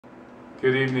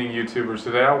Good evening, YouTubers.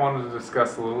 Today I wanted to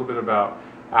discuss a little bit about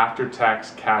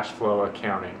after-tax cash flow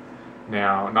accounting.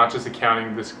 Now, not just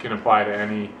accounting, this can apply to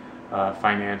any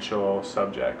financial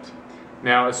subject.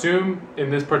 Now, assume in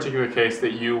this particular case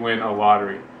that you win a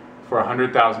lottery for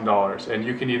 $100,000, and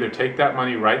you can either take that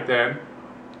money right then,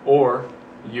 or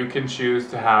you can choose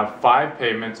to have 5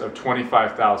 payments of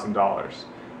 $25,000.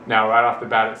 Now, right off the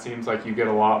bat, it seems like you get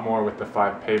a lot more with the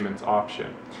 5 payments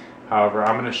option. However,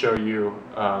 I'm going to show you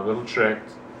a little trick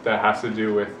that has to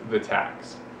do with the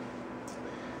tax.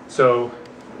 So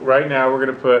right now we're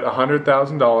going to put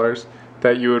 $100,000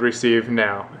 that you would receive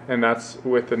now, and that's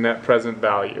with the net present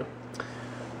value.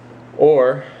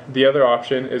 Or the other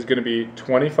option is going to be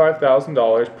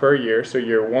 $25,000 per year, so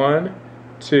year 1,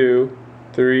 2,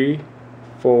 3,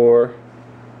 4,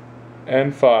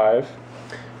 and 5.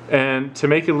 And to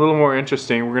make it a little more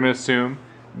interesting, we're going to assume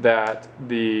that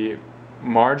the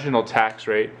marginal tax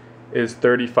rate is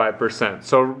 35%.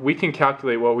 So we can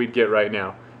calculate what we'd get right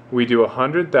now. We do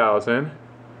 100,000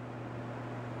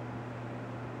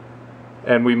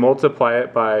 and we multiply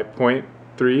it by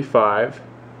 0.35,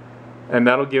 and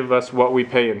that'll give us what we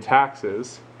pay in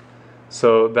taxes.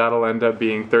 So that'll end up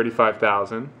being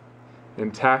 35,000 in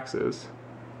taxes.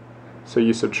 So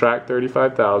you subtract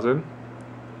 35,000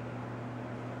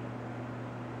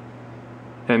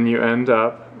 and you end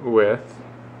up with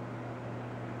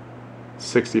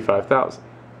 65,000.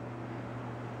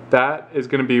 That is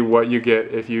going to be what you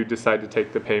get if you decide to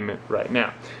take the payment right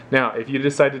now. Now, if you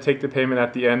decide to take the payment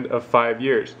at the end of 5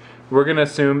 years, we're going to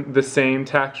assume the same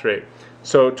tax rate.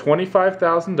 So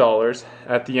 $25,000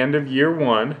 at the end of year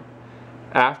 1,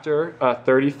 after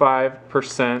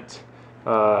 35%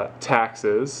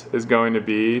 taxes, is going to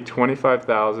be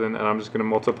 25,000, and I'm just going to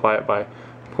multiply it by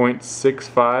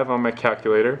 0.65 on my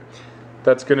calculator.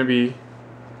 That's going to be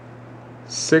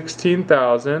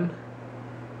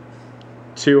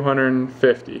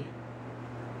 $16,250.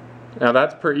 Now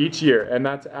that's per each year, and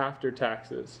that's after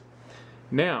taxes.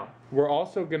 Now we're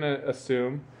also going to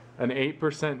assume an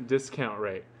 8% discount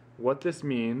rate. What this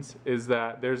means is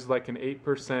that there's like an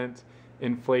 8%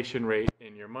 inflation rate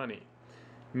in your money,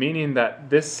 meaning that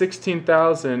this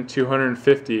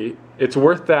 $16,250, it's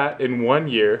worth that in 1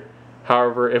 year.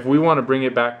 However, if we want to bring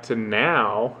it back to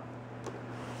now,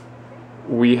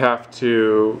 we have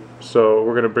to, so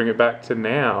we're going to bring it back to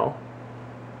now.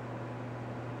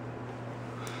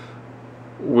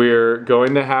 We're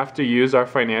going to have to use our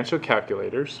financial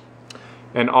calculators,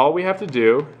 and all we have to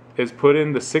do is put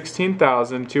in the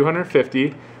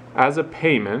 $16,250 as a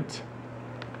payment,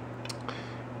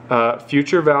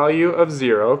 future value of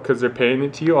 0 because they're paying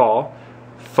it to you all,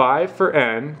 5 for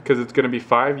N because it's going to be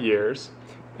 5 years,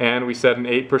 and we set an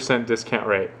 8% discount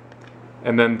rate.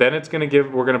 And then it's going to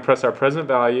give, we're going to press our present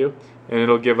value, and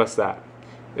it'll give us that.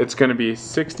 It's going to be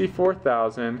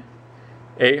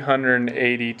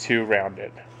 64,882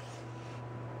 rounded.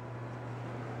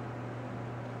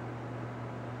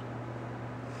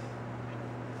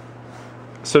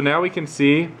 So now we can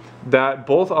see that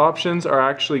both options are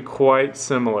actually quite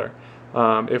similar.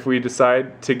 If we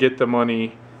decide to get the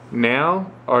money now,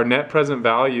 our net present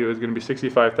value is going to be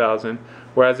 65,000,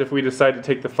 whereas if we decide to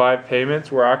take the 5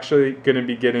 payments, we're actually going to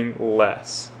be getting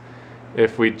less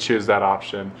if we choose that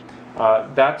option.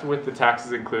 That's with the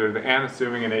taxes included and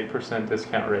assuming an 8%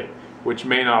 discount rate, which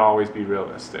may not always be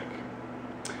realistic.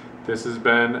 This has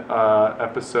been an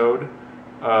episode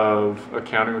of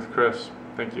Accounting with Chris.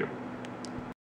 Thank you.